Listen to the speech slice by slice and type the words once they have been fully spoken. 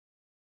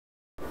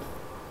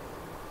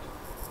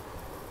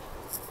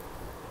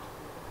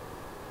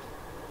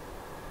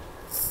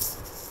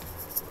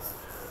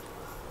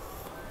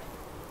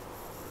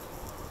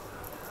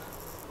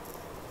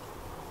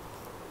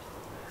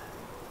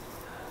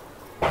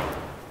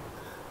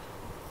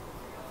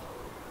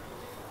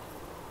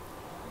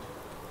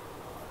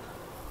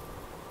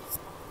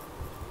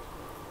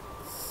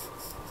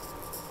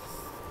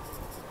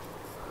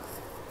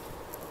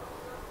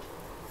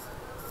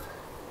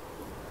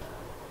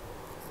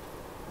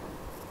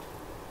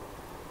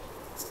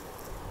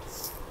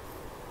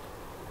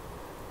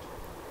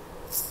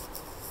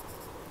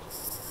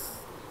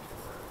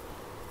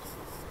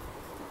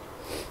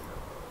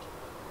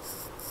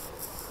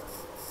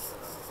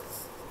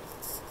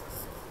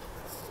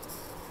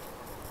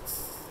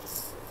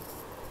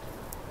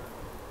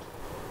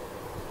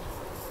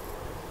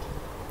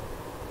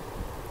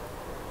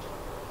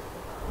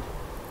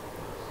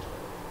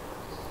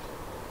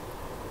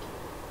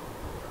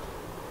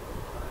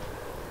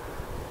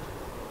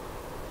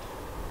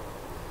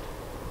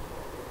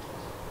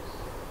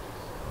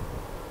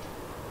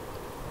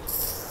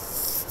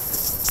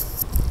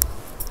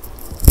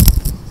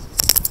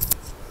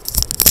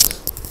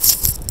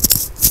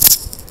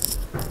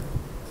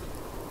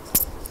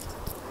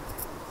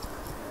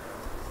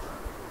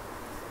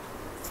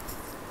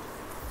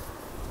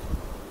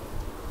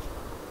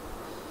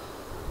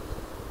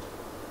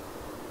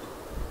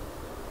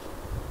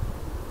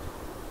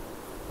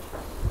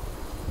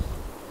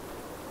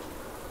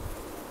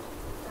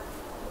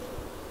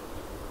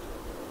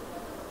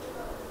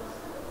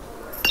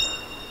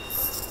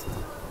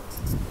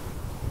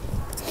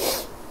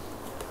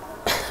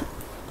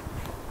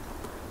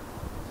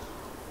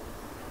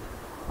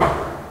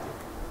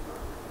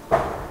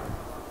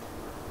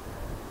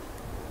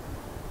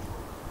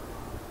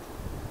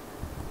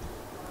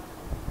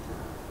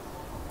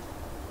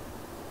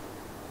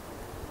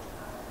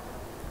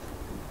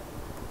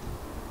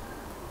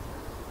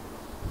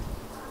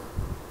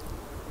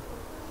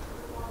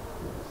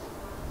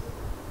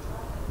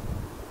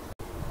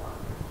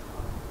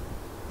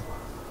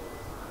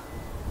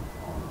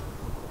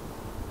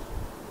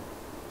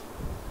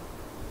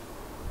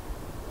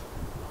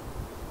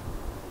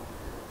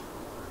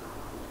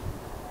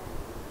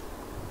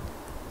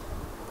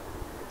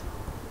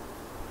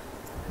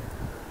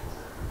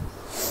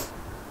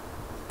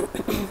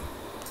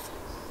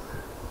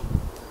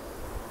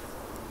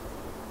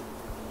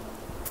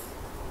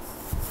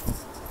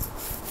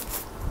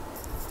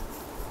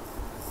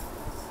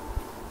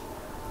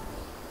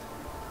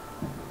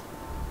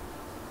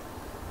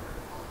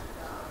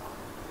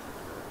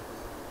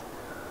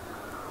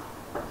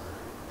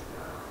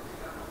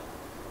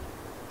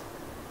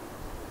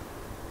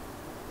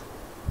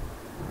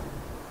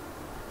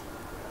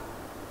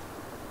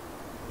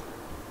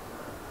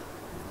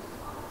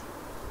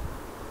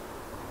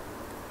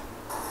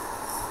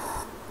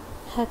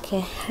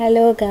Okay,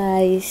 hello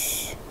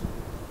guys.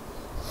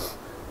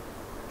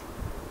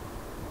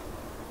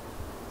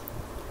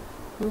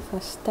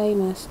 First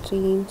time I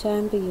stream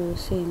champ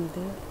use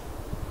ചെയ്യുന്നത്.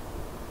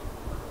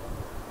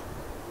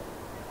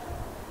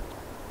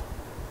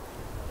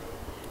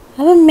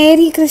 അപ്പം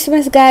merry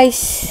Christmas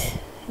guys.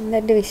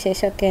 എന്തുണ്ട്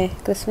വിശേഷമൊക്കെ?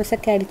 ക്രിസ്മസ്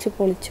ഒക്കെ അടിച്ചു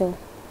പൊളിച്ചോ?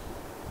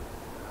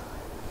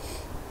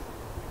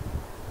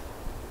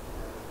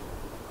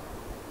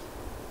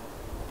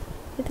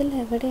 ഇതിൽ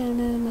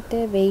എവിടെയാണ് മറ്റേ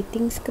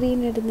വെയിറ്റിംഗ് സ്ക്രീൻ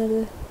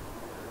ഇടുന്നത്?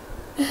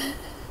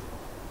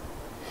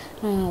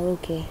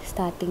 Okay,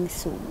 starting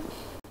soon.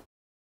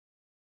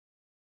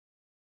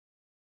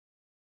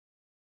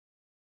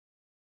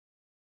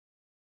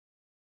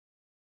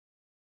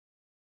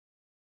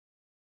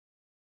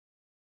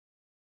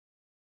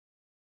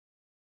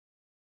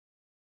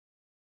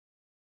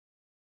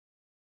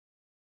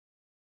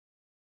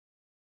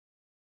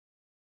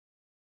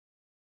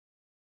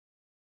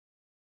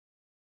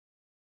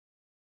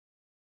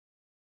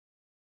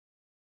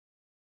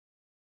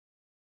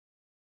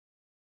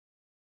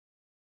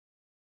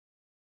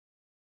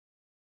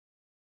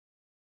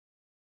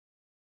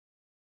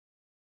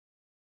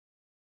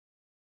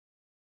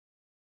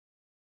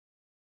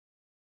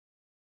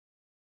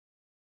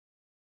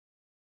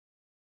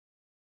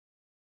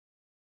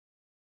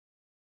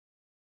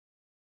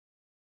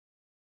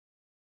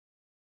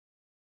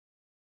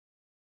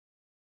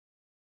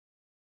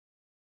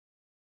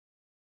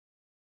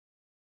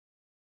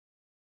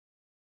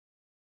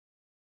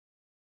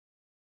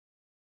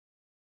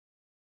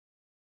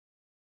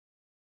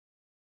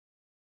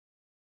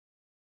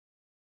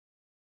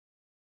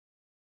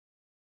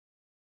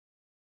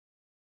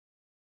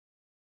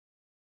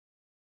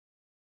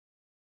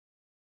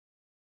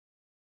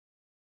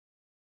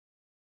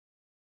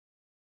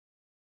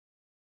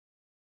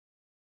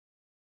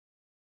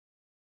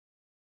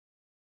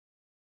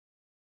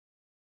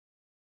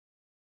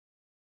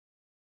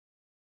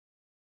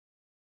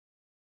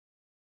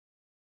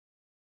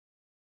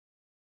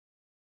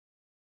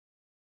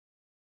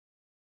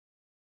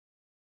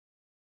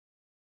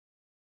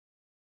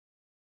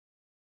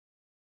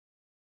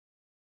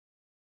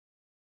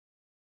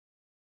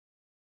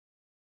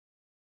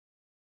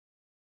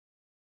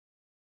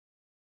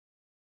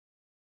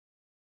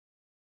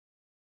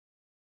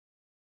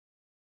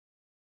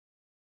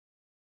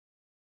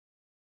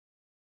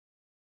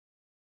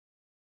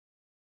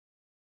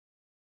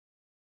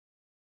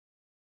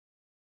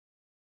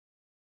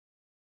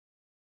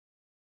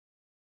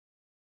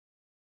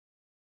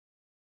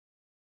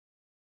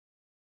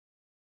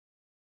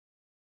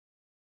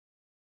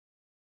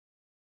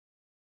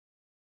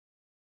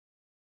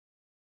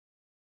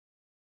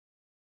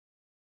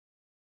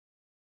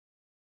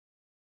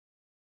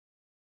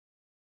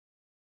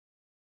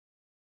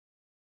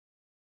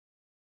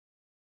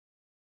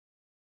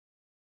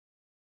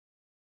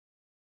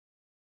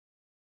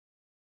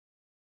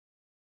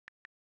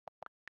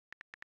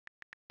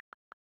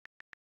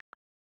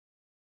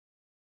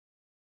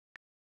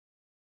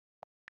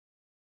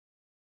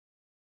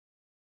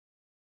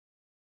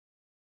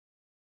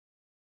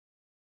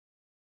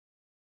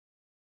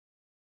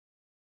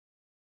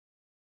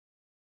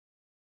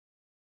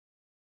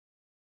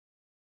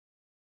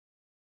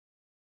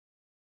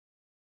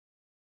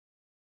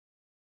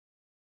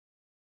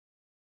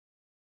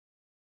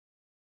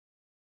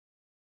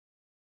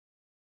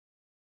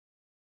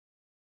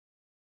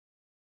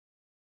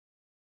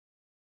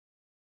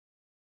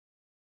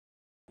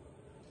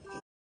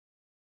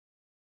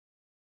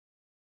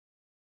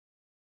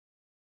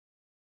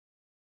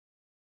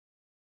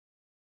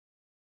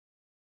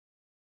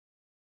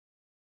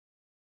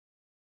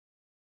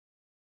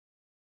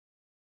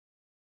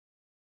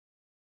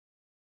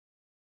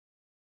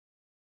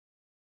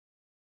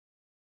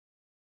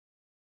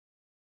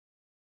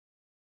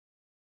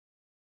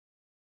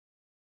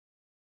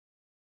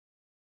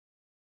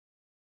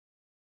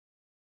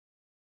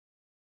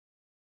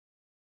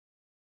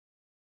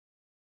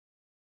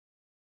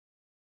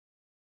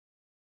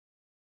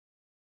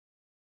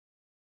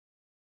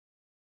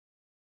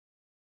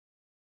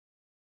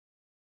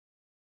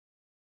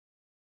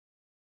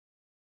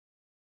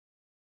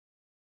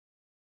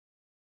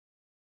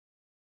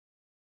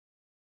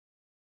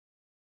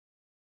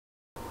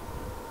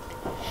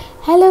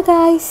 Hello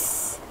guys,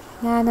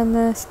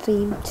 ഞാനൊന്ന്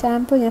സ്ട്രീം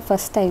ഷാമ്പു ഞാൻ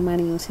ഫസ്റ്റ്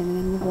ടൈമാണ് യൂസ്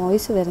ചെയ്യുന്നത്. ഞാൻ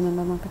വോയിസ്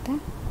വരുന്നുണ്ടോ നോക്കട്ടെ.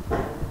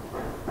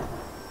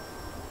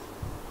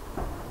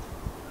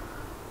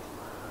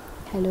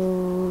 ഹലോ,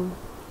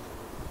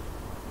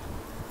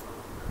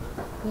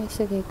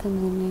 വോയിസ്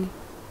കേൾക്കുന്നു തന്നെ.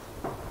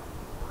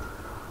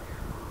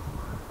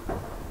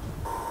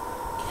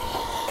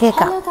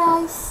 കേൾക്കാം.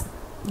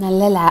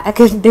 നല്ല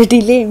ലാഗ് ഉണ്ട്,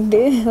 ഡിലേ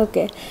ഉണ്ട്.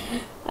 ഓക്കെ,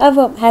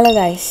 അപ്പം ഹലോ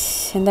ഗായ്സ്,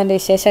 എന്തുണ്ട്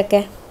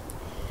വിശേഷമൊക്കെ?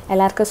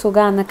 എല്ലാവർക്കും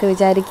സുഖമാണെന്നൊക്കെ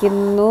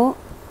വിചാരിക്കുന്നു.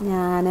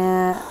 ഞാൻ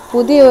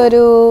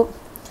പുതിയൊരു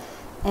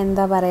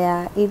എന്താ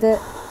പറയുക, ഇത്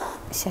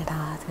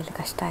അത് വലിയ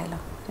കഷ്ടമായല്ലോ.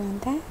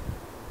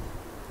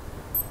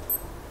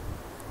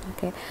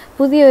 ഓക്കെ,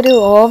 പുതിയൊരു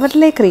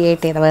ഓവർലേ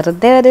ക്രിയേറ്റ് ചെയ്ത,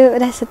 വെറുതെ ഒരു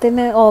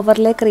രസത്തിന്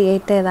ഓവർലേ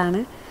ക്രിയേറ്റ്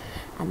ചെയ്തതാണ്.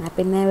 എന്നാൽ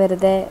പിന്നെ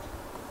വെറുതെ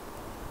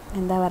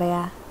എന്താ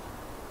പറയുക,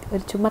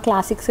 ഒരു ചുമ്മാ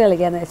ക്ലാസിക്സ്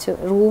കളിക്കാമെന്ന് വെച്ചു.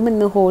 റൂമിൽ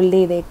നിന്ന് ഹോൾഡ്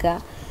ചെയ്തേക്കുക.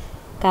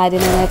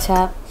 കാര്യം എന്ന്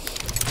വെച്ചാൽ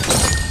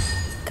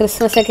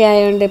ക്രിസ്മസ് ഒക്കെ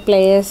ആയതുകൊണ്ട്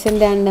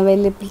പ്ലെയേഴ്സിൻ്റെ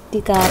അൺഅവൈലബിലിറ്റി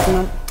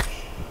കാരണം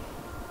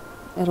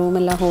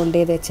റൂമെല്ലാം ഹോൾഡ്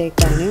ചെയ്ത്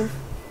വെച്ചേക്കാണ്.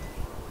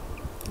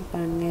 അപ്പം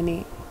അങ്ങനെ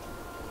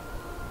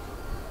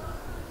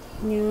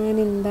ഞാൻ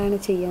എന്താണ്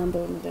ചെയ്യാൻ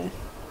പോകുന്നത്,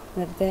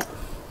 വെറുതെ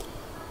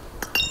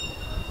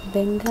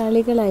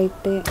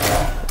ബംഗാളികളായിട്ട്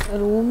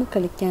റൂം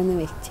കളിക്കാമെന്ന്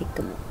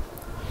വെച്ചേക്കുന്നു.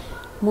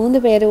 3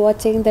 പേര്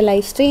watching the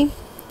live stream.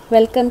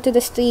 Welcome to the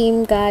stream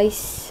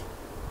guys.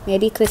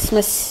 Merry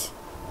Christmas.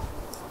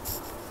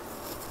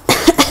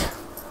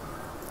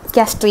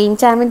 എനിക്ക് ആ സ്ട്രീം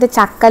ചാമ്പിൻ്റെ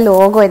ചക്ക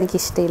ലോഗോ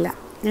എനിക്കിഷ്ടമില്ല.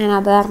 ഞാൻ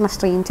അത് കാരണം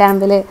സ്ട്രീം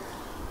ചാമ്പിൽ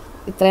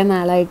ഇത്രയും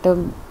നാളായിട്ടും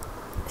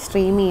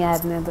സ്ട്രീം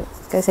ചെയ്യാറുന്നത്.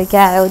 എനിക്ക്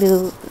ആ ഒരു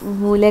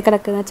മൂലയിൽ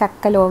കിടക്കുന്ന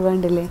ചക്ക ലോഗോ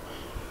ഉണ്ടല്ലേ,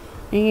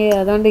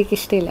 അതുകൊണ്ട്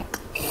എനിക്കിഷ്ടമില്ല.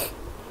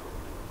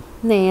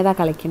 ഇന്ന് ഏതാ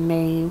കളിക്കണ്ടേ?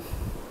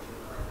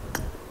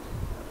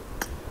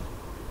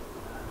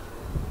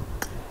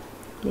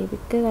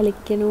 ലിവിക്ക്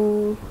കളിക്കണോ?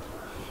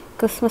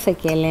 ക്രിസ്മസ്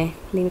ഒക്കെ അല്ലേ,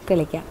 ലിവിക്ക്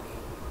കളിക്കാം.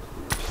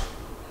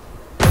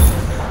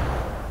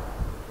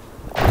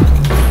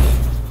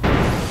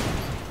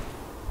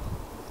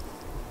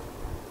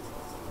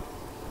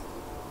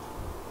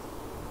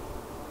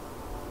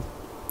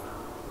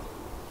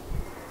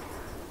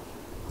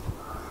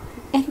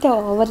 എൻ്റെ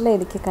ഓവറിൽ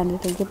എനിക്ക്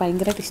കണ്ടിട്ട് എനിക്ക്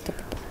ഭയങ്കരമായിട്ട്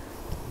ഇഷ്ടപ്പെട്ടു.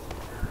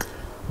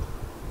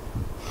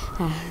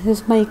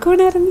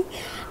 മൈക്കോണായിരുന്നു.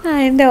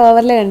 എൻ്റെ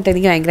ഓവറിൽ കണ്ടിട്ട്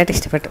എനിക്ക് ഭയങ്കരമായിട്ട്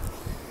ഇഷ്ടപ്പെട്ടു.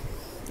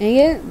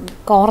 എനിക്ക്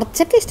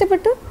കുറച്ചൊക്കെ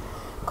ഇഷ്ടപ്പെട്ടു,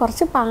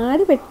 കുറച്ച്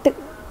പാടുപെട്ട്.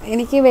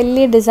 എനിക്ക്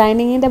വലിയ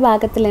ഡിസൈനിങ്ങിൻ്റെ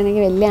ഭാഗത്തിൽ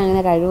എനിക്ക് വലിയ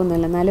അങ്ങനെ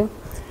കഴിവൊന്നുമില്ല. എന്നാലും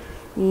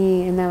ഈ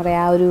എന്താ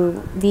പറയുക, ഒരു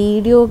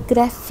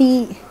വീഡിയോഗ്രാഫി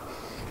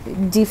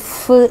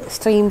ജിഫ്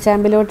സ്ട്രീം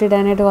ചാമ്പിലോട്ട്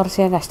ഇടാനായിട്ട്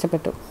കുറച്ച് ഞാൻ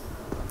കഷ്ടപ്പെട്ടു.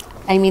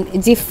 I mean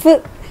GIF,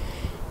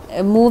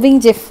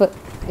 moving GIF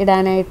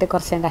ഇടാനായിട്ട്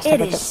കുറച്ച് ഞാൻ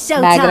കഷ്ടപ്പെട്ടു.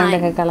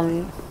 ബാക്ക്ഗ്രൗണ്ടൊക്കെ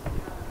കളഞ്ഞ്.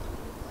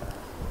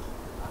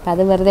 അപ്പം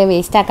അത് വെറുതെ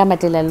വേസ്റ്റ് ആക്കാൻ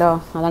പറ്റില്ലല്ലോ,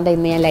 അതുകൊണ്ട്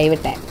ഇന്ന് ഞാൻ ലൈവ്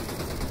ഇട്ടേ.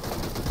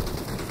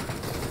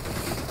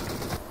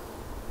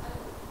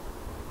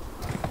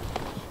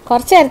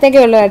 കുറച്ച്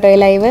നേരത്തേക്കേ ഉള്ളൂ കേട്ടോ ഈ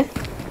ലൈവ്.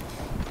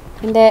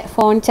 എൻ്റെ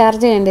ഫോൺ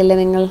ചാർജ് കണ്ടില്ലേ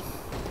നിങ്ങൾ?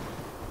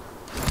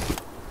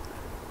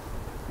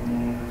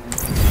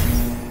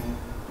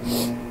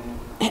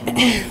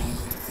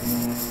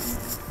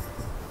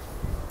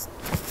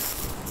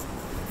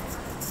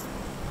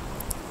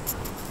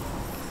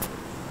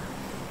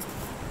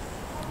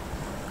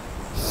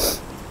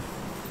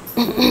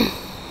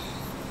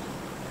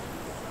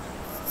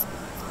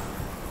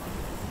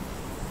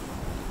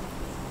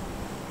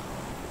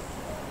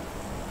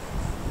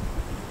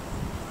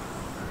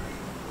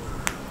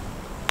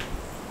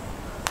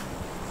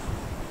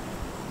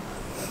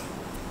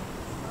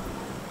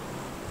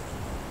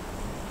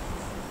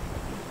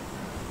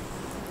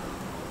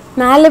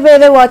 നാല്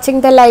പേര്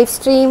watching the live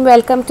stream.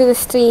 Welcome to the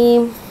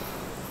stream.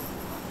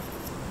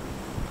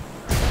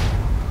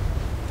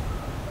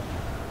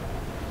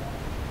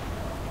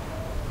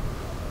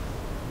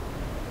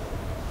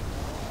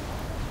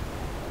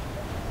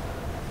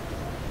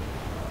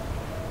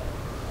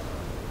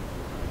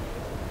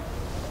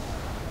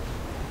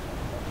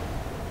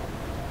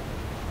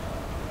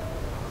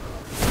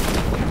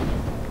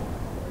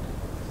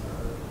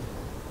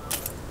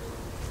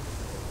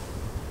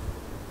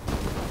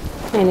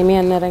 Enemy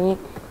വന്നിറങ്ങി.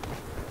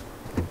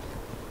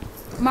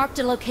 Marked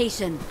a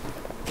location.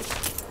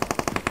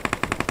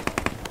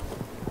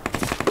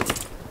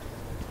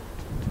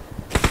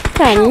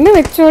 കണ്ണ്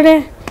വെച്ചൂടെ?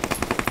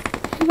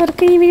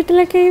 ഇവർക്ക് ഈ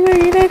വീട്ടിലൊക്കെ ഈ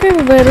വീടൊക്കെ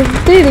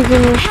വെറുതെ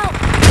ഇരിക്കുന്നു.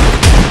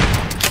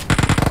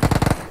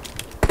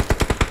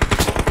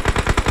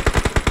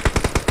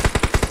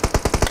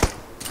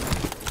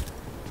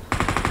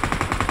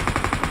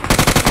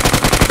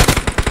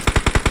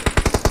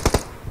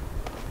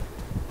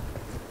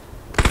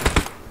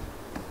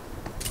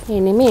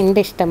 എനിമി ഉണ്ട്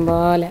ഇഷ്ടം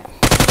പോലെ.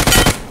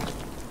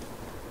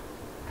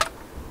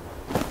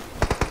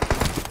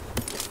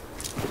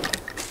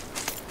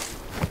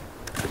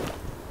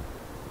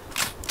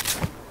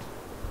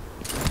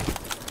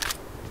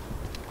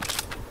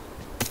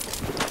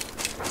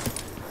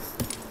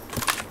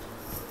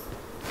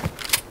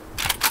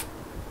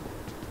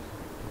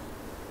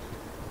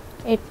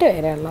 എട്ട്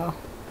പേരുള്ളോ?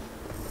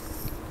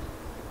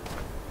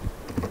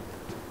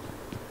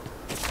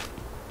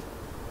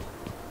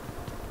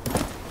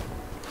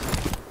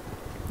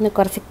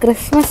 കുറച്ച്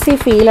ക്രിസ്മസ്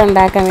ഫീൽ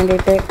ഉണ്ടാക്കാൻ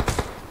വേണ്ടിയിട്ട്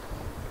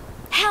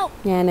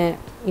ഞാൻ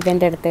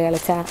ഇവൻ്റെ അടുത്ത്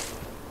കളിച്ചാ.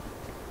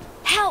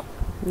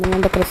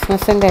 നിങ്ങളുടെ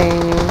ക്രിസ്മസും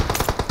കഴിഞ്ഞു.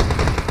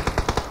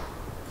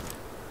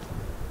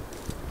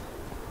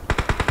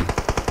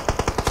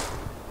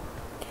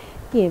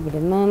 എവിടെ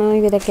നിന്നാണോ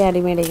ഇവരൊക്കെ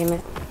അടി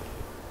മേടിക്കുന്നത്?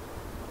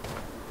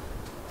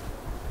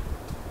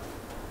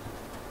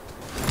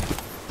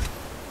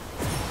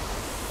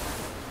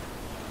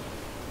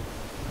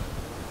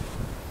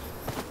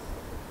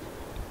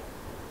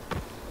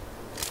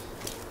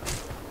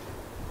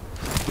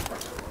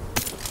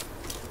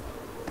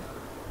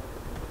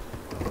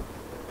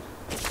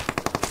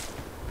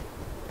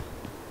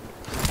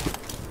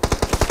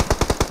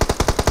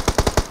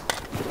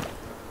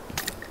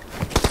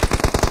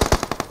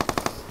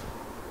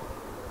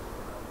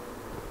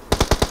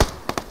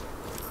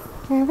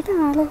 എവിടെ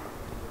ആള്?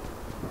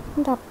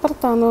 എൻ്റെ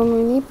അപ്പുറത്താന്ന് തോന്നുന്നു.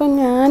 ഇനിയിപ്പം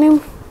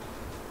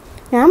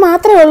ഞാൻ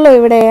മാത്രമേ ഉള്ളൂ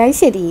ഇവിടെ. അത്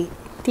ശരി,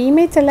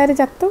 ടീംമേറ്റ്സ് എല്ലാവരും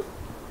ചത്തു.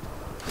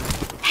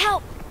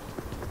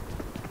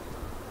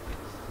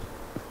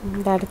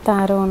 എൻ്റെ അടുത്ത്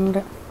ആരോ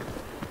ഉണ്ട്.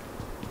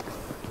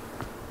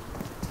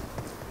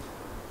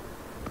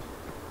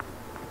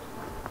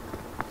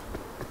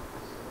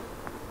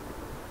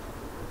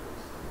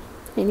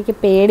 എനിക്ക്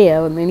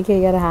പേടിയാവുന്നു.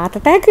 എനിക്ക് ഹാർട്ട്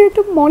അറ്റാക്ക്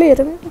കിട്ടും മോളി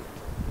വരുന്നു.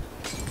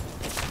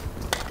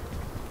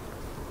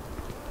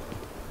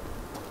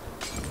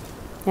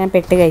 ഞാൻ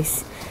പെട്ട് ഗൈസ്.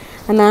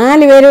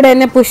 4 പേരൂടെ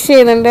എന്നെ പുഷ്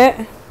ചെയ്യുന്നുണ്ട്.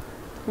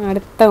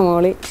 അടുത്ത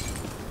മോളി.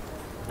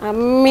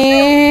 അമ്മേ,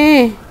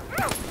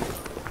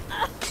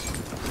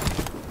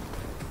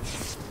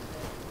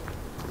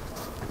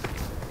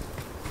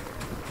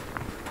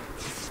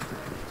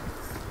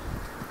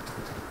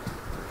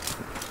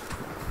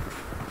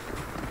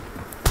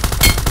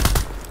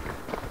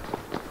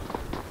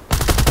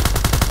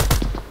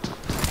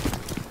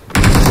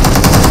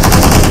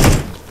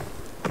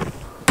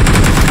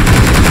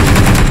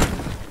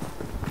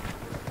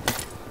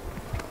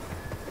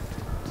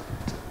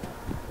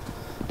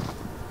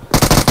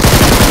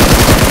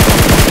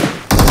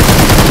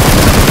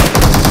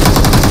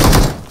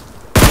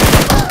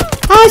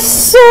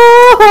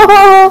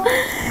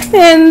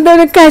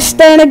 എന്തൊരു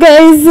കഷ്ടാണ്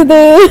ഗൈസ്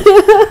ഇത്.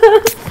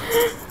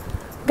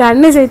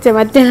 കണ്ണ് ചോദിച്ച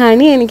മറ്റേ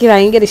ഹണി എനിക്ക്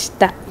ഭയങ്കര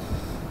ഇഷ്ടമാണ്.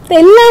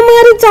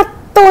 എല്ലാമാരും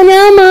ചത്തോ,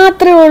 ഞാൻ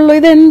മാത്രമേ ഉള്ളൂ.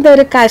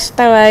 ഇതെന്തൊരു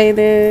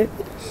കഷ്ടമായത്.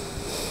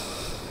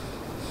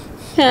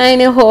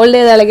 അതിന് ഹോൾഡ്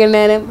ചെയ്ത്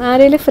കളിക്കണ്ടാനും.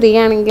 ആരെങ്കിലും ഫ്രീ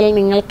ആണെങ്കിൽ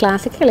നിങ്ങൾ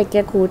ക്ലാസ്സിൽ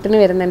കളിക്കുക. കൂട്ടിന്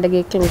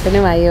വരുന്നുണ്ടെങ്കിൽ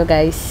കൂട്ടിന് വായോ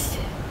ഗൈസ്.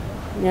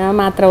 ഞാൻ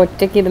മാത്രം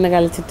ഒറ്റയ്ക്ക് ഇരുന്ന്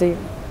കളിച്ചിട്ട്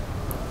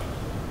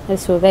ഒരു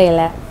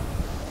സുഖമില്ല.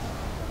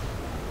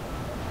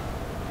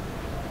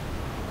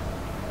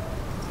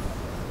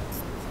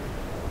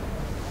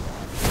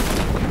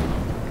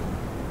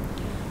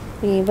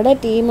 ഇവിടെ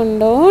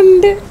ടീമുണ്ടോ?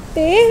 ഉണ്ട്.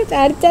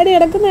 ചാടിച്ചാടി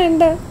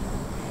കിടക്കുന്നുണ്ടോ?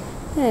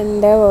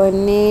 എൻ്റെ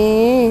പൊന്നേ,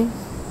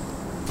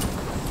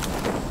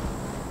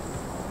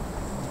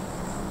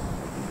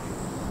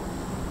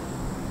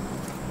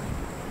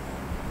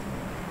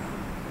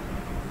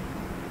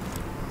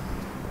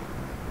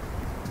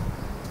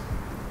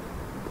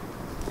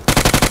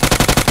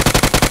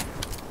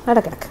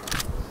 അവിടെ കിടക്ക്.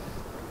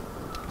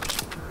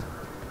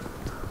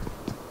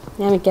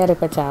 ഞാൻ മിക്കവാറും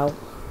ഇപ്പം ചാവും.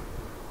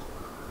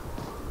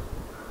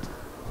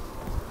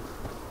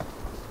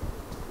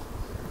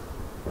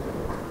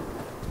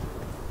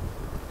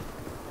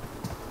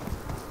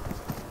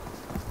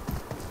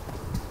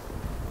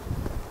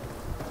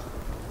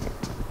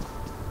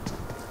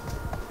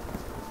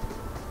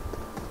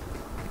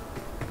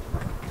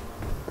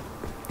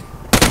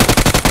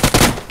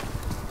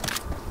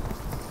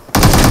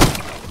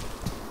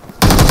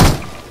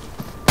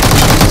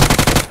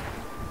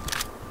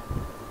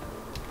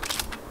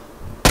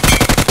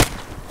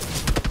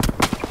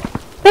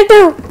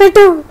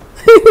 പെട്ടു.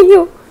 അയ്യോ,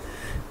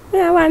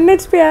 ഞാൻ 1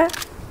 HP.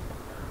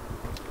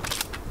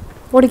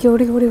 ഓടിക്കോ.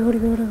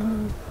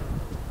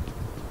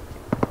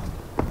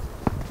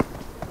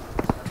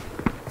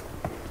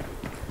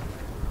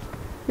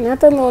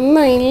 ഇതിനകത്തൊന്നും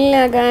ഒന്നും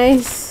ഇല്ല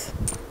ഗൈസ്.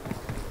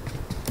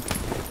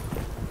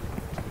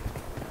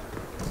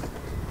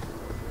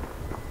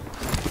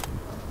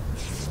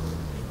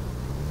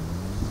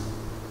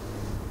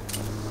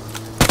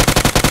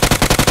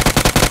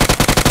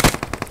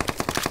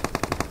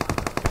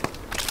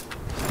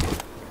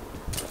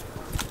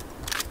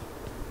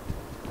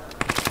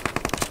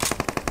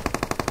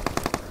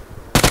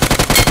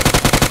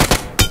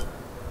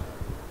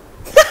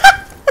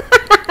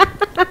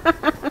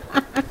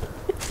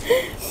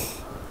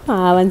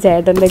 പാവം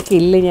ചേട്ടൻ്റെ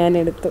കില്ല് ഞാൻ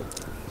എടുത്തു.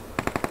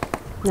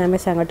 ഞാൻ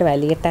പക്ഷെ അങ്ങോട്ട്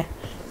വലിയട്ടെ.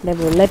 എൻ്റെ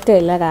ബുള്ളറ്റും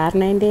ഇല്ല,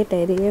 കാർ-98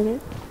 ആയിരിക്കും.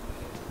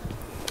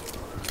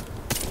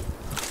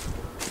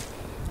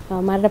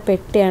 അവന്മാരുടെ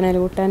പെട്ടിയാണ്,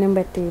 ലൂട്ടാനും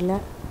പറ്റിയില്ല.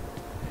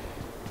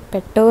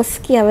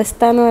 പെട്ടോസ്കി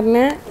അവസ്ഥ എന്ന്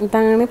പറഞ്ഞാൽ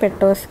ഇതാണ്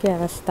പെട്ടോസ്കി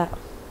അവസ്ഥ.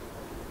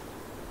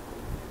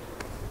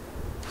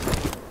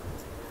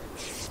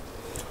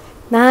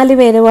 നാല്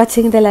പേര്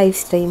watching the live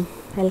stream.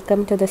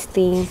 Welcome to the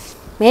stream.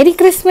 Merry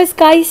Christmas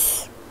guys.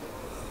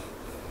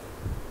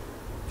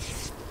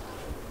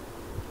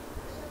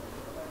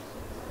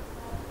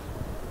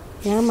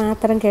 ഞാൻ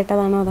മാത്രം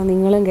കേട്ടതാണോ അതോ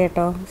നിങ്ങളും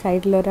കേട്ടോ?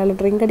 സൈഡിൽ ഒരാൾ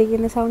ഡ്രിങ്ക്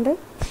അടിക്കുന്ന സൗണ്ട്.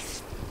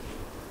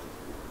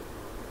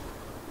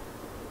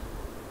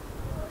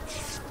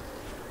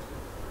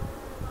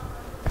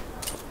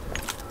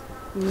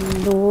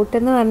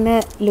 ലൂട്ടെന്ന്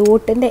പറഞ്ഞാൽ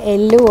ലൂട്ടിൻ്റെ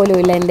എല്ല് പോലും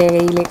ഇല്ല എൻ്റെ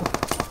കയ്യിൽ.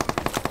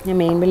 ഞാൻ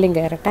മെയിൻ ബിൽഡിങ്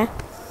കയറട്ടെ.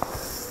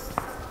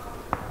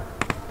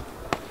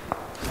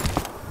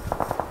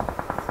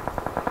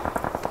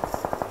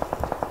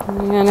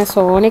 എനിക്കങ്ങനെ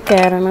സോണി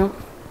കയറണം.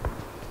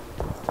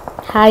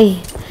 ഹായ്,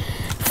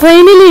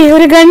 ഫൈനലി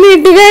ഒരു ഗണ്ണ്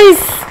കിട്ടി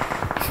ഗൈസ്.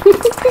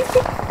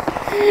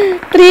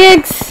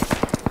 3x.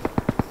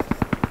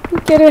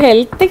 എനിക്കൊരു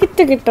ഹെൽത്ത്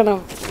കിറ്റ് കിട്ടണം.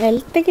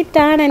 ഹെൽത്ത്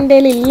കിറ്റാണ് എൻ്റെ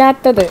കയ്യിൽ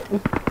ഇല്ലാത്തത്.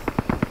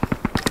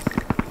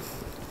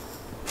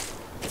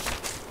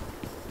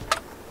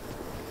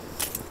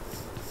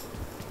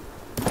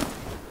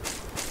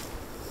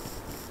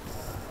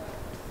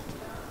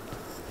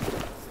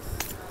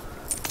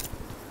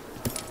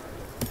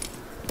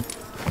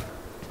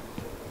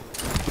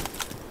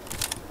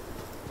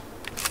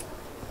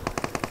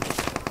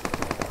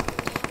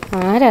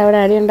 ആരാ അവിടെ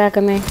അടി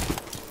ഉണ്ടാക്കുന്നേ?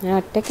 ഞാൻ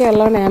ഒറ്റയ്ക്ക്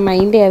ഉള്ളതുകൊണ്ട് ഞാൻ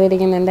മൈൻഡ്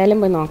ചെയ്യാതിരിക്കുന്നത്. എന്തായാലും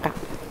പോയി നോക്കാം.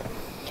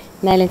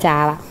 എന്തായാലും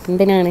ചാവാം.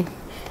 എന്തിനാണ്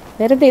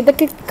വെറുതെ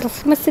ഇതൊക്കെ?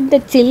 ക്രിസ്മസിൻ്റെ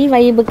ചിൽ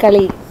വൈബ്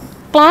കളി,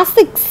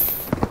 ക്ലാസിക്സ്.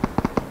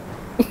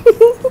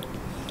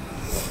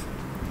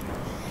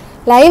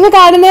 ലൈവ്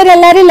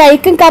കാണുന്നവരെല്ലാവരും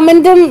ലൈക്കും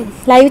കമൻറ്റും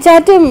ലൈവ്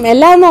ചാറ്റും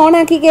എല്ലാം ഒന്ന്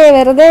ഓണാക്കിക്കേ,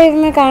 വെറുതെ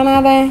ഇരുന്ന്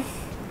കാണാതെ.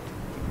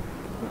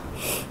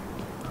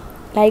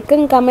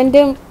 ലൈക്കും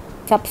കമൻറ്റും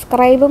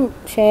സബ്സ്ക്രൈബും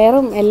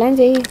ഷെയറും എല്ലാം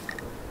ചെയ്യും.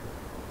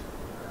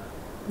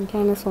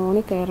 എനിക്കാണ്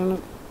സോണി കയറണം.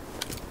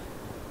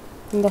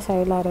 എൻ്റെ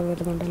സൈഡിൽ ആരോ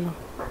വരുന്നുണ്ടല്ലോ.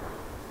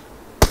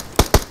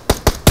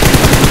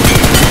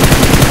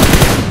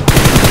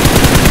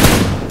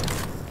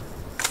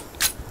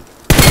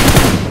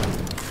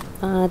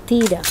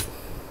 തീര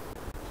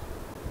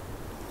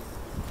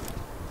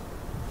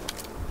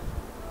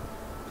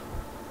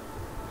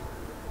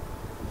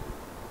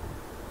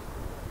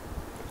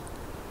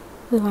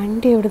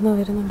വണ്ടി എവിടുന്നോ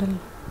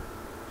വരുന്നുണ്ടല്ലോ.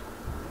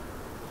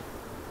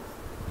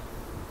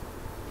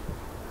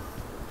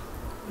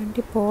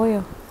 വണ്ടി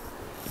പോയോ?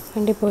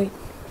 വണ്ടി പോയി.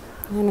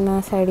 ഞാനെന്നാ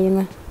സൈഡിൽ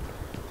നിന്ന്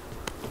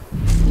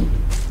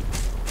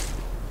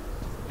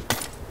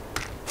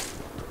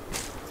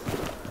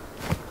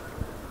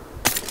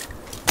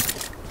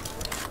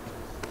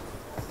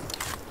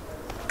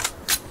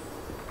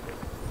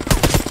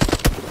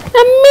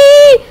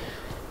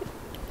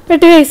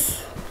പെട്ട് ഗൈസ്.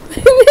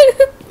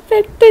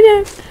 പെട്ട്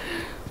ഞാൻ.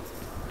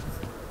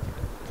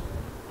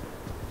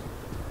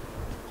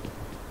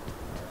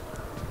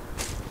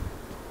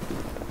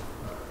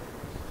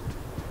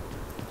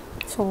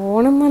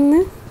 സോണും വന്ന്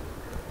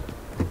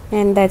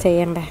എന്താ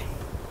ചെയ്യണ്ടേ?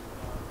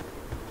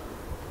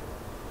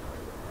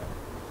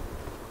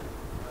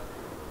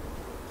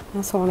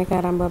 ഞാൻ സോണി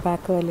കയറാൻ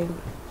ബാക്ക് വലിയ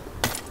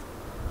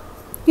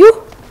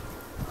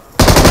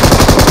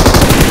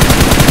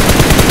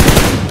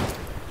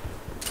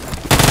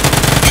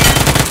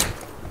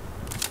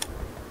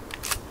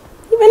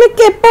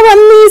ഇവനൊക്കെ എപ്പോ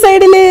വന്നു ഈ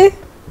സൈഡില്?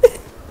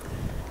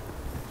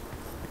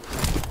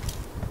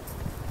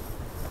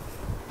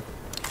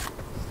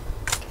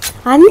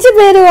 അഞ്ച്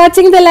പേര്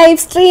watching the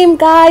live stream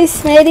guys.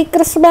 Merry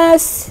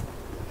Christmas.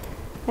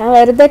 ഞാൻ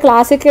വെറുതെ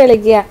ക്ലാസിക്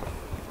കളിക്കുക.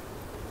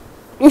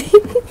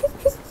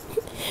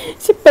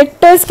 പക്ഷെ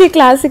പെട്ടോസ്ക്ക്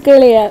ക്ലാസിക്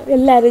കളിയാ.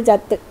 എല്ലാവരും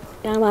ചത്ത്,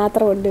 ഞാൻ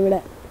മാത്രം ഉണ്ട്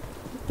ഇവിടെ.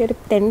 എനിക്കൊരു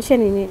ടെൻഷൻ.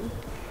 ഇനി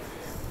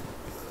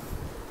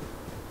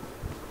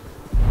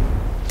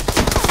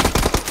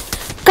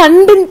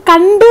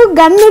കണ്ടു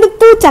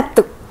ഗണ്ണെടുത്തു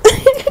ചത്തു.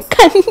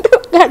 കണ്ടു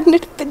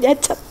ഗണ്ണെടുത്തു ഞാൻ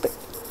ചത്തു.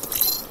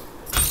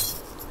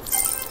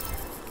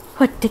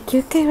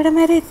 ഒറ്റയ്ക്കൊക്കെ ഇവിടെ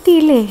വരെ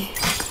എത്തിയില്ലേ?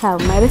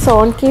 അവന്മാർ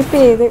സോൺ കീപ്പ്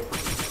ചെയ്ത്.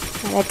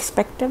 അത്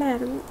എക്സ്പെക്റ്റഡ്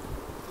ആയിരുന്നു.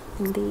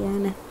 എന്ത്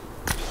ചെയ്യാനാ?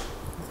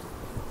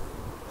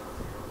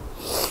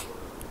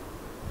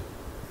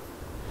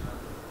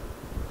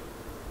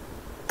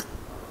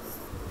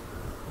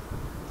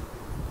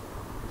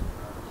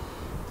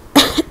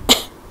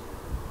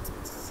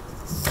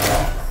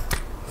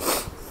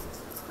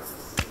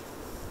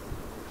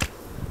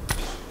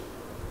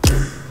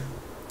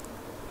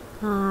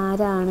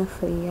 ആരാണ്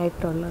ഫ്രീ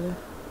ആയിട്ടുള്ളത്?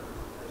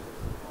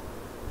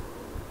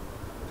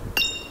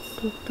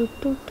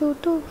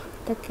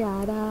 ഇതൊക്കെ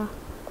ആരാ?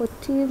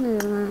 കൊച്ചിയിൽ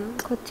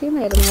നിന്ന്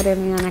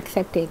വരുന്നവരെയൊന്നും ഞാൻ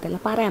അക്സെപ്റ്റ് ചെയ്യത്തില്ല.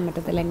 പറയാൻ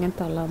പറ്റത്തില്ല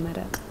എങ്ങനത്തെ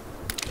ഉള്ളവന്മാരാണ്.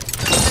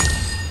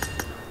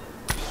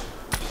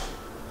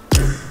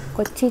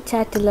 കൊച്ചി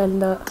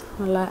ചാറ്റിലെന്തോ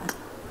ഉള്ള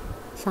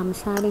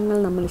സംസാരങ്ങൾ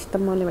നമ്മൾ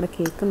ഇഷ്ടം പോലെ ഇവിടെ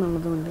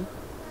കേൾക്കുന്നുള്ളതുകൊണ്ട്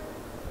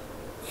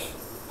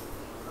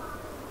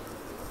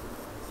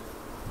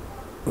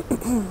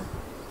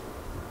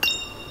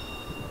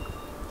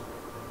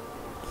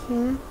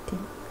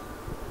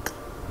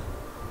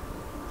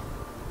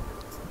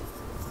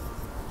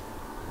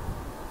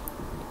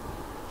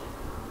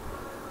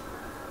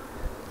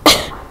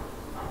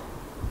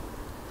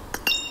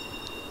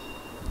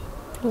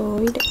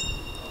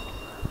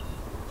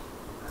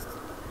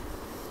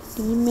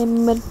team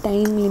member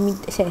time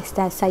limit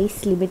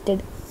size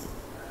limited.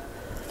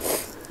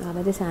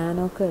 അവർ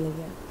സാധനമൊക്കെ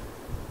കളിക്കുക.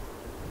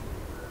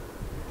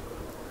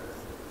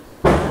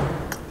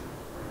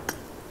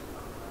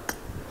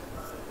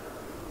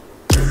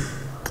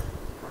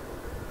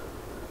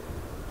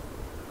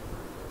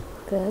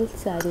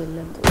 ഗേൾസ് ആരും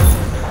ഇല്ലെന്ന്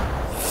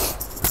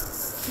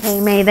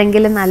തോന്നുന്നു.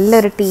 ഏതെങ്കിലും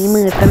നല്ലൊരു ടീം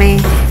കിട്ടണേ.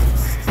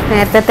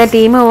 നേരത്തെ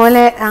ടീം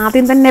പോലെ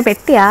ആദ്യം തന്നെ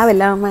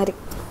പെട്ടിയാവില്ല അവന്മാർ.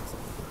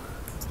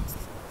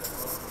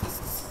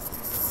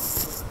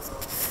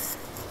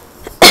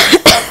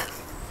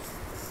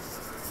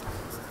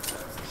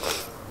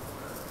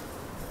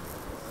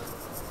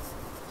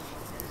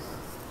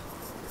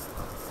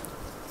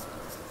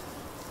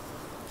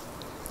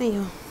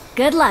 അയ്യോ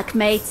Good luck,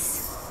 mates.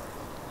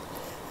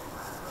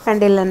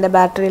 കണ്ടില്ല എൻ്റെ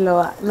ബാറ്ററി ലോ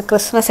ആ. ഇന്ന്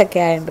ക്രിസ്മസ് ഒക്കെ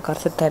ആയതുകൊണ്ട്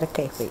കുറച്ച്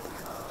തിരക്കായി പോയി.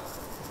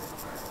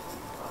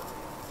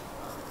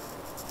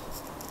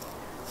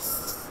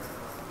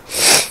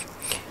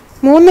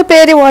 മൂന്ന്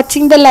പേര്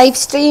വാച്ചിങ് ദ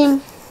ലൈവ്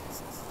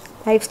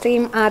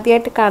സ്ട്രീം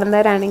ആദ്യമായിട്ട്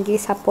കാണുന്നവരാണെങ്കിൽ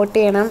സപ്പോർട്ട്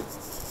ചെയ്യണം,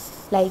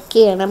 ലൈക്ക്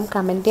ചെയ്യണം,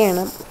 കമൻറ്റ്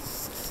ചെയ്യണം.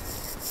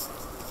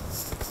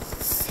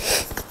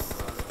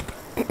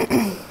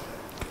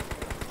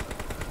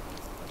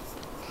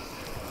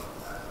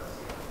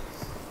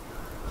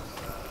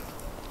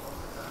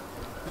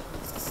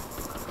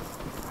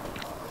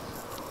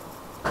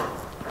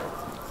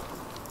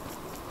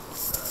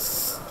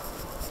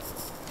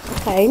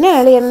 കഴിഞ്ഞ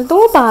കളി എന്തോ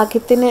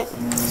ഭാഗ്യത്തിന്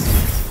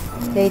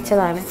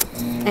ജയിച്ചതാണ്.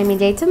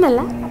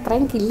 ജയിച്ചെന്നല്ല,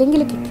 അത്രയും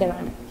കില്ലെങ്കിലും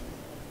കിട്ടിയതാണ്.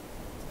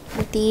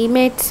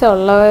 ടീംമേറ്റ്സ്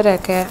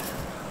ഉള്ളവരൊക്കെ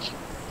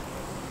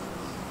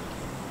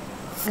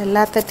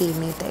അല്ലാത്ത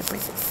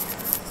ടീംമേറ്റായിപ്പോയി.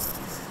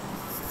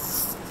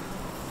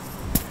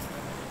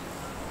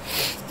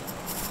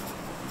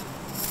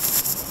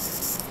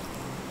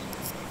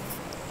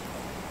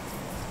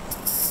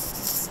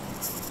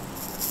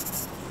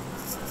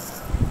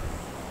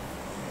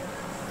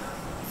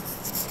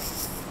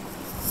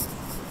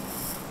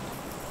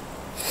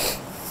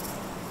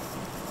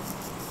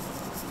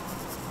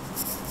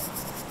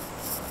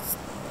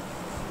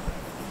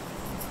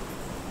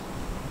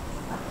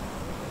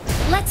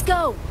 Let's go.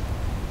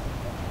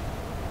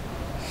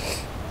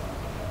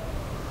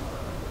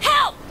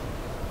 Help!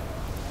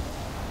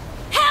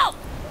 Help!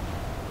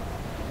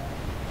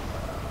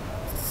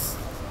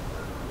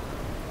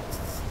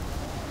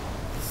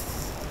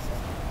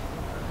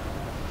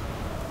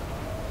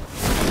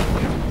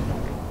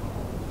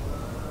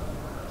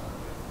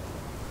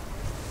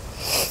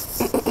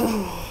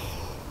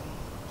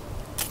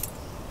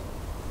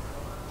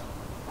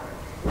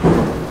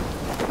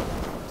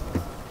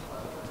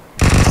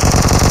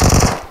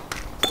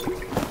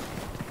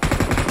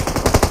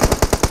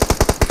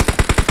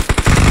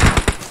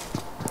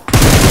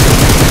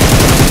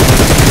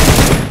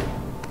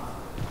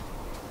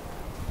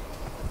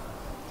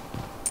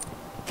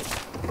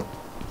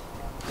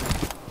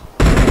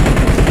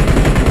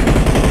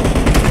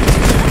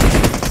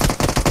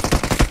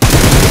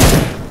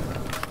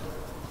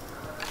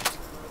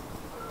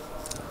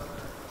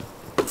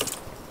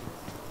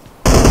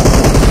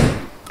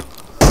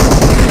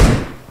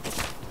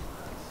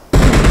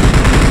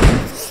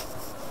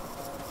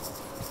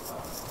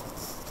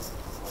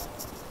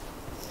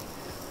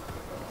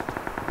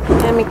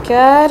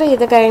 മിക്കവാറും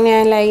ഇത് കഴിഞ്ഞ്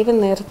ഞാൻ ലൈവ്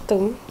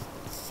നിർത്തും.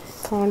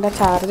 ഫോണിൻ്റെ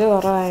ചാർജ്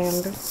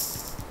കുറവായതുകൊണ്ട്.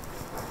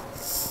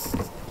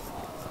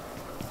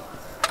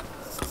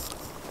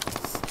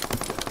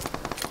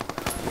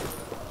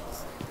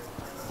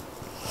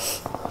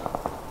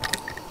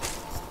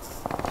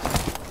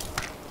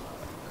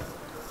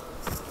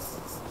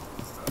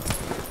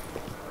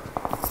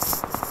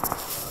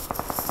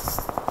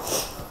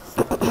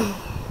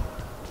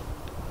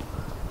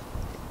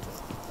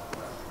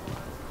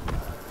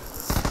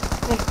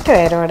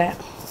 പേരോടെ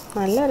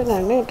നല്ലൊരു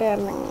കണ്ണ്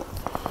കിട്ടുമായിരുന്നെങ്കിൽ.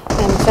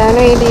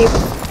 എനിക്കാണ്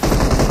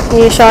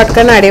ഈ ഷോർട്ട്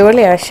കണ്ണ്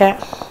അടിപൊളിയാണ്, പക്ഷെ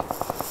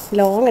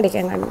ലോങ്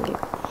അടിക്കാൻ കണ്ടില്ല.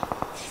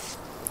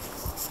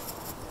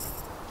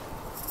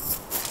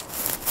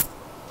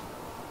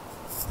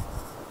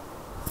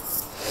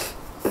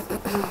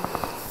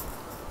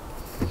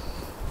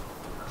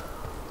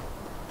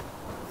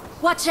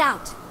 Watch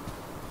out.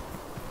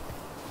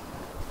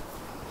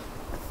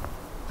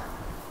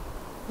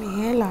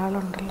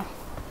 മേലാളുണ്ടല്ലോ.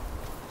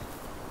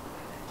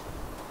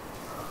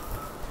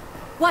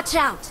 Watch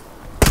out.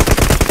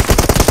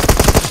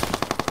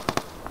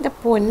 എൻ്റെ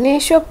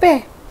പൊന്നേശോപ്പേ,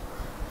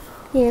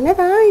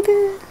 എന്നതാ ഇത്?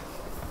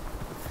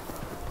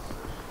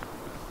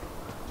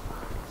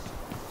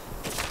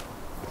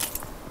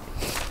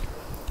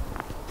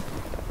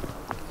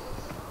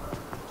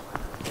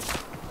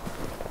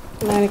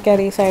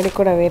 എനിക്കത് ഈ സൈഡിൽ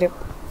കൂടെ വരും.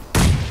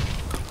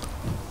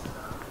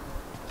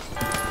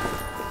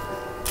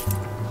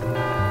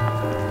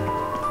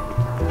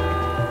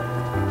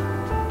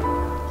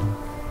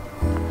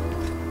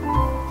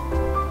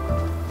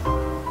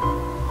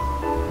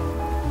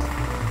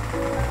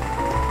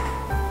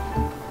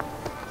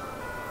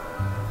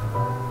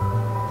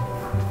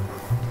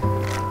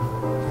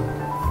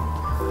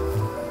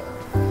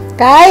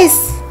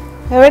 ഗായ്സ്,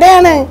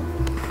 എവിടെയാണ്?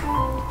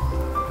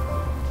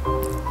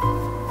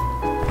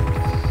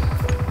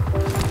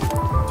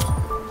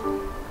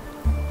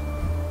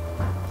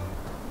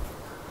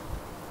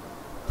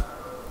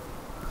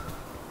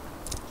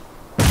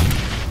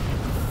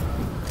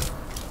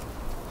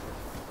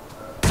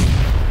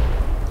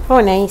 ഓ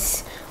നൈസ്,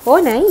 ഓ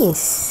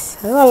നൈസ്,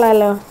 അത്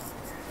കൊള്ളാലോ.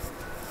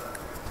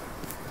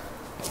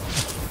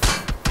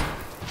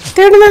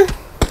 എവിടുന്ന?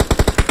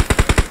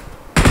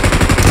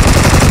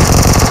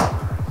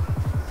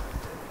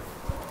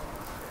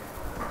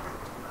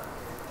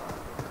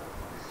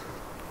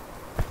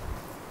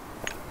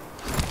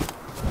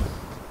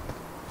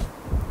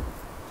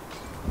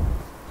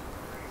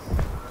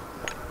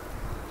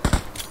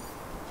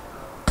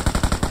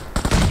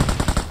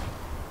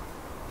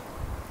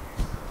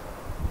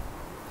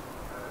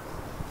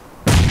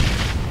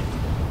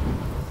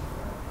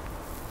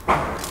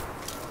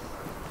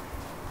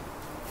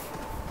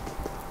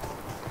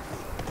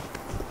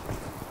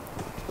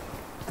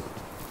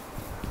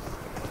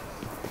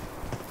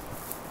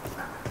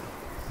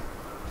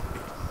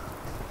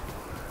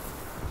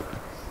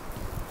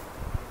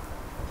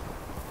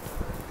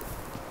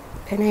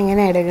 പിന്നെ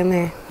എങ്ങനെ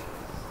എടുക്കുന്നേ?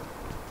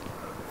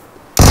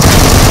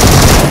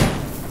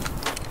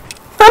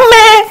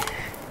 അമ്മേ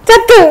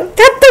ചത്തു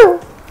ചത്തു.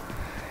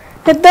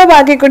 എന്തോ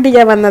ബാക്കിക്കൊണ്ട്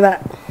ഞാൻ വന്നതാ.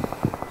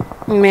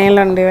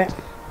 മേലുണ്ട് ഇവൻ.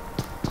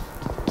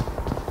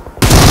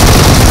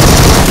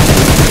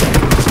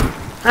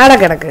 ആടെ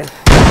കിടക്ക്.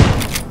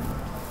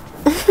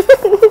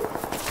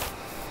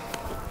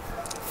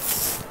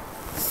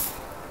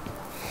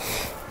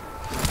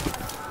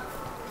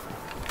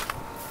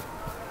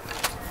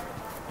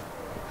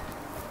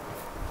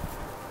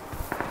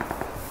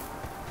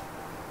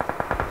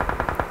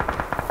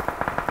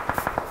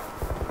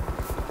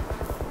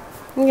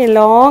 എനിക്ക്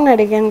ലോങ്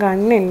അടിക്കാൻ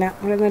കണ്ണില്ല.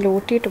 ഇവിടെ നിന്ന്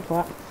ലൂട്ടിയിട്ട്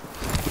പോവാം.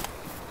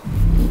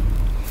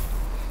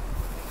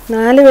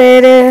 4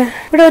 പേര്.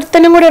 ഇവിടെ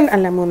ഒരുത്തനും കൂടെ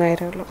അല്ല, 3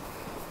 പേരേ ഉള്ളൂ.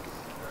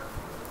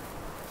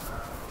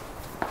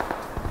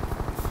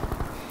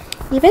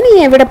 ഇവൻ നീ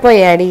എവിടെ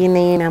പോയി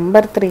അടിയുന്നേ?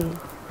 Number 3.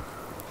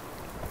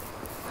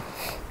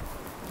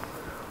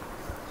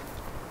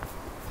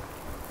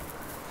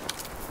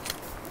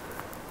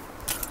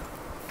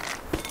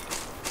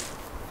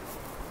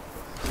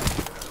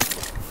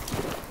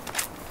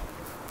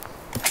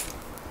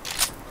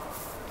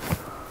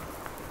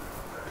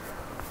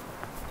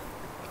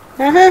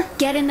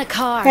 Get in the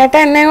car. ചേട്ടാ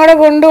എന്നെ കൂടെ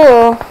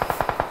കൊണ്ടുപോവോ?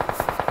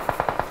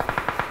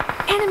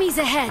 Enemies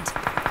ahead.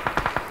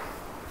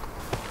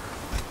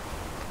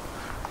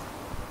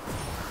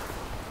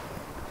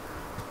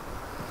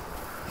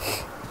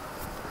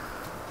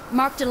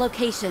 Marked a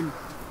location.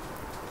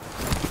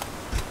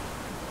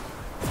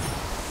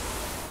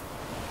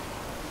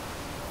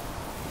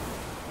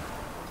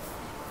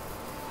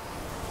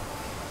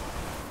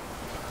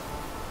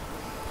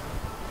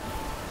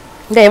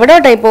 ഇത്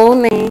എവിടോട്ടായി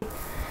പോകുന്നേ?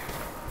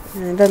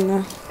 ഇതൊന്ന്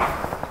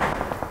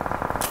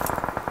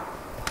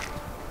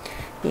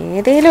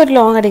ഏതേലും ഒരു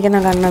ലോങ് അടിക്കുന്ന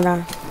കണ്ണതാ.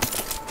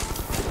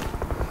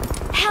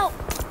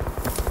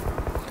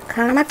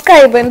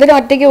 കണക്കായി ഇപ്പൊ. എന്തിനും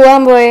ഒറ്റയ്ക്ക്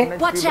പോവാൻ പോയേ?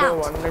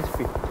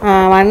 ആ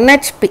 1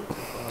 HP.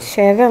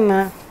 ശരി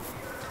എന്നാ.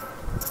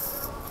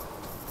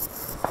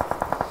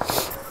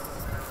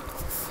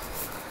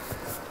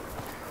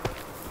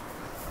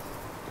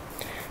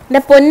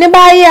 എൻ്റെ പൊന്നു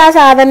ബായി ആ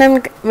സാധനം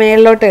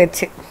മേളിലോട്ട്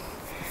വെച്ച്.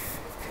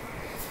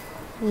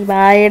 ഈ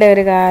ബായിയുടെ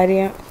ഒരു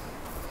കാര്യം.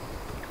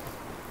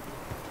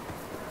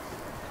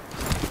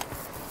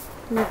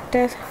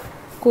 മറ്റേ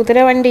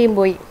കുതിരവണ്ടിയും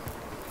പോയി.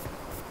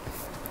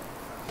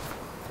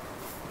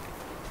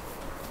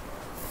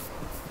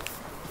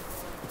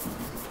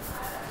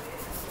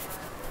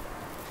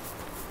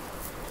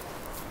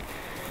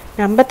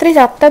 നമ്പർ 3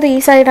 ചത്തത് ഈ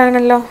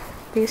സൈഡാണല്ലോ.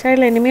 ഈ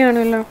സൈഡിൽ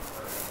എനിമിയാണല്ലോ.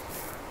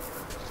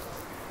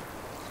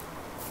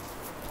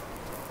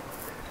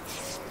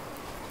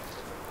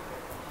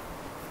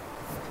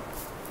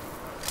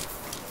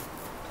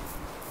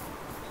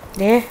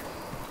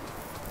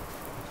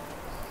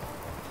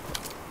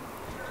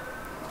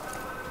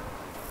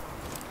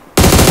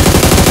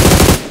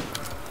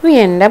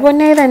 എൻ്റെ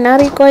പൊന്നെ ഇത് എന്നാ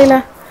റീക്കോയില്ല.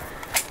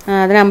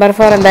 അത് നമ്പർ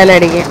 4 എന്തായാലും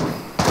അടിക്കും.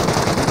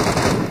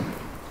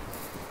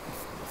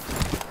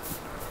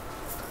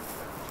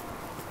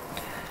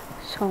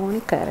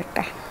 സോണി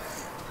കയറട്ടെ.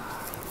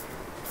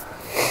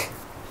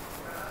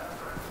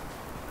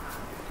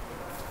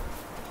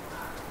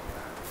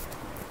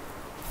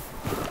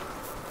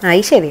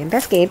 ആയി ശരി.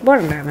 എൻ്റെ സ്കേറ്റ്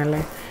ബോർഡ്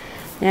ഉണ്ടായിരുന്നല്ലേ,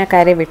 ഞാൻ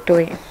കാര്യം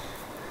വിട്ടുപോയി.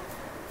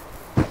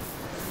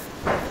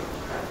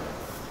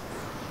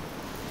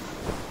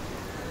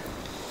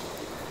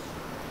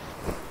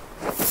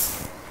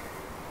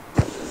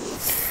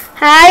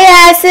 Hi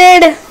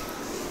acid,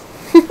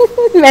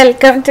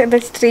 welcome to the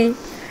stream.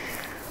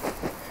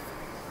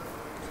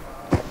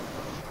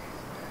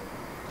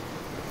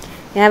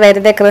 ഞാൻ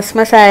വെറുതെ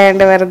ക്രിസ്മസ്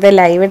ആയതുകൊണ്ട് വെറുതെ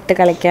ലൈവ് ഇട്ട്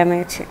കളിക്കാന്ന്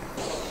വെച്ച്.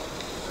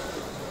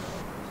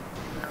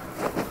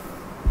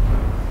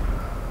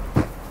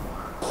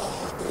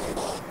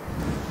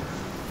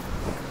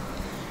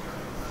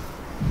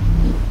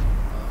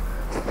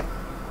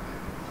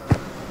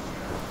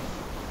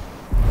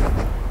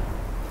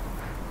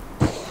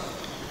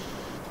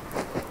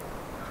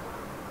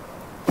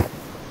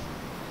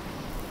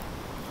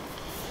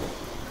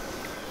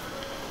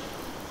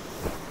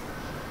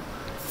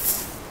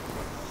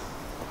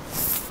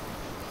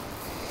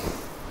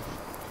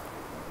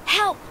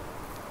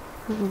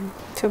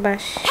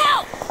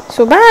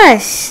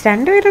 സുഭാഷ്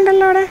 2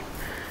 പേരുണ്ടല്ലോ അവിടെ.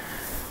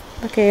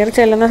 കയറി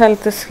ചെല്ലുന്ന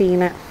സ്ഥലത്ത്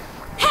Seena.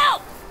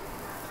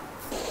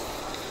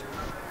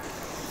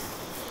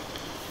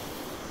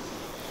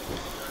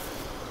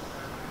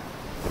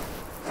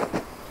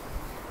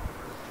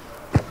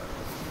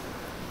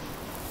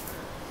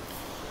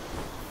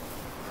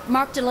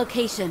 Marked a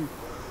location.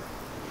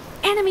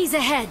 Enemies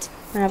ahead.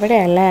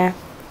 അവിടെയല്ലേ?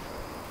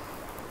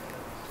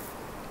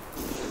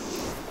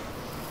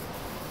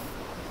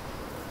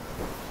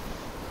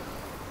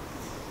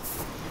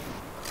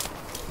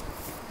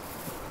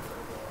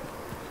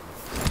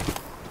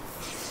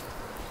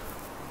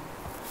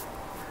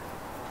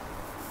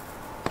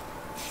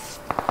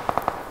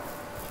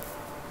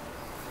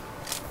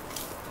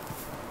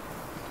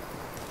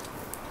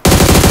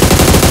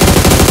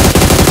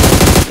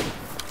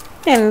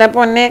 എൻ്റെ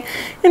പൊന്നെ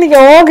എനിക്ക്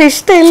ഓഗ്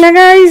ഇഷ്ടമില്ല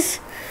ഗൈസ്.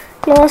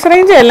 ക്ലോസ്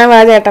റേഞ്ച് എല്ലാം വാ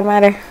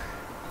ചേട്ടന്മാരെ.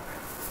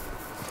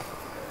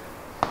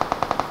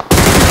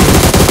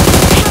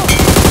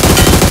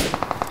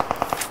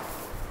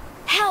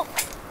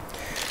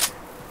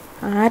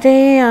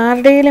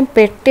 ആരുടെയും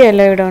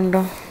പെട്ടിയല്ലോ ഇവിടെ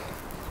ഉണ്ടോ?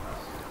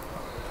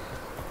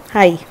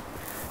 Hi,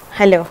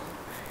 hello,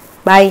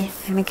 by.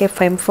 എനിക്ക്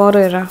M4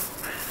 വരാം.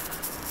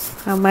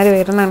 അവന്മാർ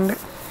വരുന്നുണ്ട്.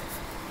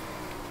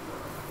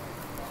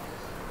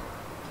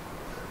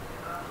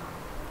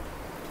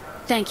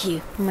 Thank you.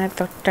 അവന്മാർ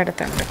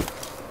തൊട്ടടുത്തുണ്ട്.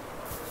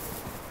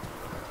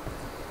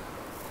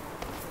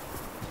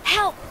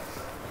 Help!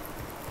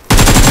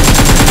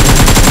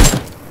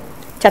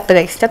 ചത്ത്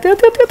ഗൈസ്, ചത്ത്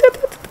ചത്ത് ചത്ത്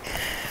ചത്ത് ചത്ത്.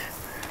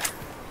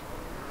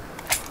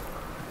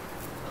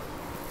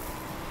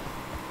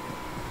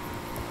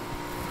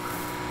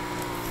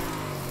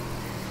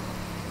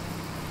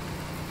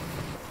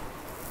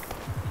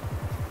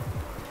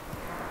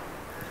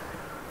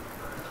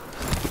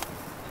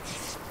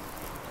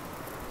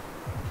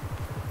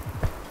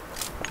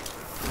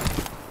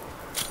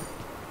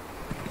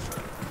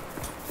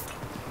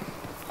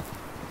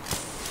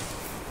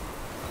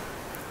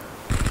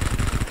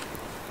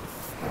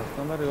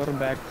 Your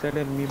backside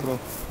enemy, bro.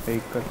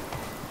 Faker.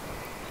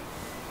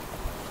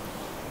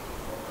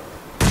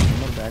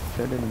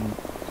 Backside enemy.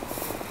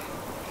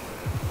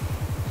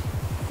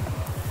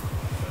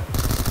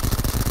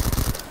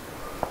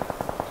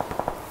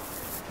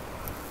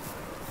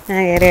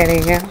 ഞാൻ കയറി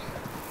അറിയിക്കാം.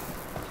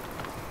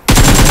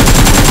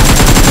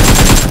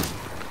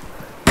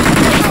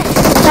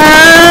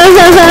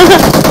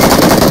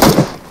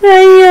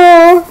 അയ്യോ,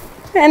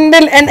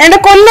 എന്റെ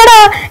കൊല്ലടാ,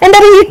 എന്റെ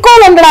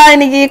റീകോൾ ഉണ്ടടാ,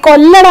 എനിക്ക്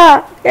കൊല്ലടാ.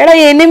 എടാ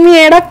എനിമി,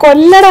 എടാ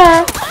കൊല്ലടാ.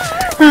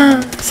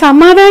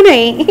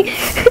 സമാധാനായി.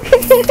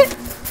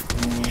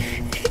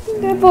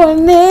 എന്റെ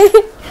പൊന്നെ,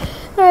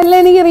 അല്ല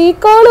എനിക്ക്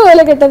റീകോൾ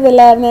പോലെ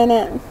കിട്ടത്തില്ലായിരുന്നു. ഞാൻ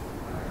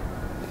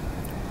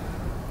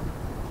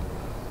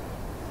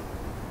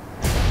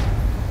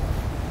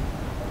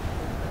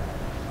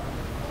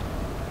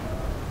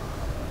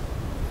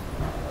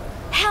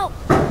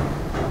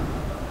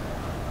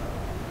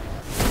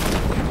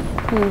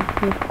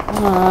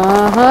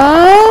ആഹാ,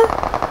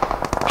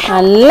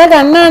 നല്ല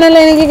കണ്ണാണല്ലോ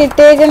എനിക്ക്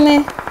കിട്ടിയേക്കുന്നേ.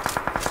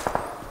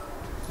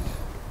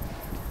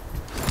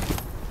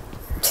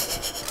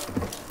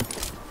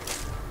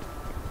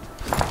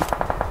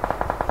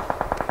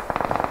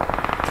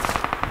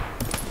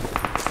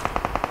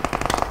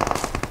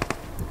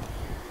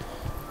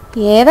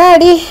 ഏതാ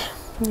അടി?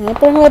 ഞാൻ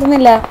ഇപ്പോഴൊന്നും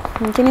വരുന്നില്ല.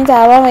 എനിക്കിനി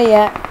ചാവാൻ വയ്യ.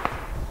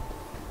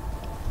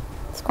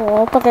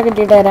 സ്കോപ്പൊക്കെ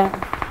കിട്ടിയിട്ട് വരാം.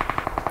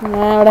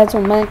 ഞാൻ അവിടെ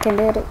ചുമ്മാ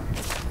നിൽക്കേണ്ടി വരും.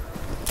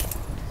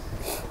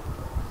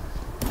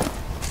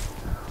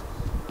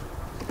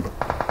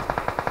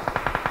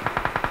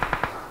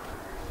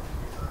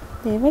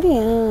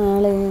 എവിടെയാ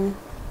ആള്?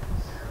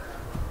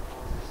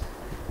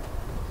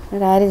 ഒരു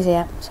കാര്യം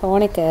ചെയ്യാം,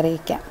 സോണിൽ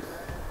കയറിയിരിക്കാം.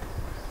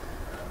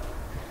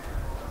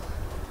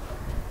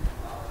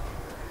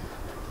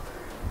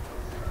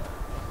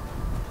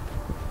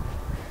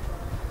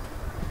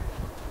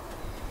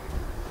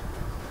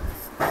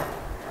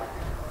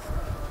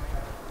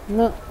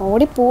 ഒന്ന്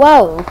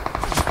ഓടിപ്പോവാവോ?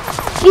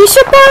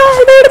 ഈശപ്പാ,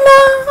 ഇതെവിടുന്നാ?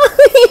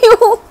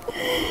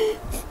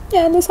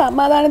 ഞാൻ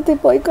സമാധാനത്തിൽ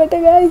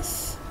പോയിക്കോട്ടെ ഗൈസ്.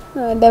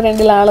 എൻ്റെ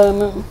ഫ്രണ്ടിൽ ആള്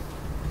വന്നു.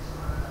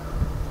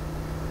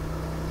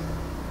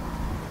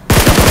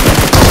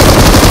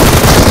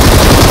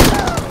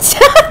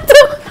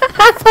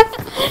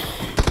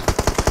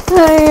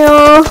 അയ്യോ,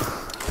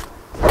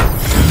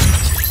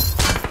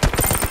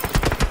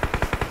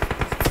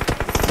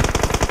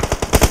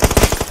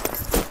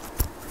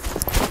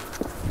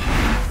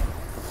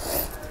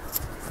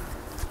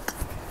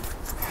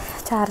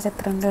 ചാർജ്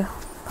എത്ര ഉണ്ട്?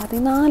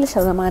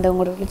 14%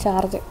 കൂടെ ഉള്ളു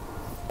ചാർജ്.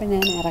 അപ്പം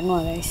ഞാൻ ഇറങ്ങുക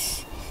ഗൈസ്.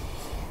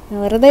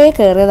 വെറുതെ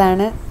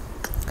കയറിയതാണ്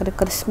ഒരു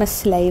ക്രിസ്മസ്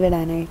ലൈവ്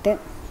ഇടാനായിട്ട്.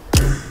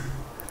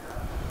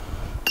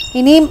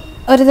 ഇനിയും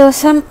ഒരു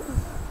ദിവസം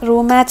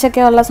റൂം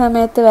മാച്ചൊക്കെ ഉള്ള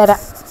സമയത്ത്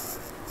വരാം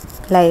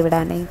ലൈവ്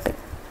ഇടാനായിട്ട്.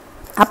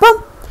 അപ്പം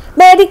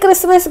merry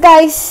Christmas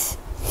guys,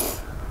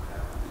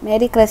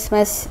 merry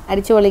Christmas.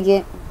 അടിച്ചു പൊളിക്ക്.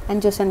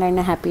 5 ദിവസം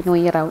കഴിഞ്ഞാൽ ഹാപ്പി ന്യൂ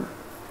ഇയർ ആവും.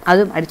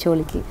 അതും അടിച്ചു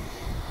പൊളിക്ക്.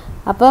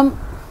 അപ്പം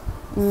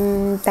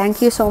താങ്ക്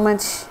യു സോ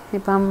മച്ച്.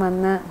 ഇപ്പം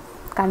വന്ന്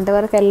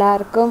കണ്ടവർക്ക്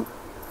എല്ലാവർക്കും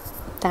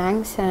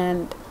താങ്ക്സ്.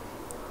 ആൻഡ്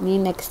നീ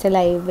നെക്സ്റ്റ്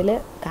ലൈവിൽ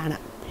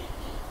കാണാം.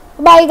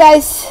 Bye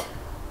guys.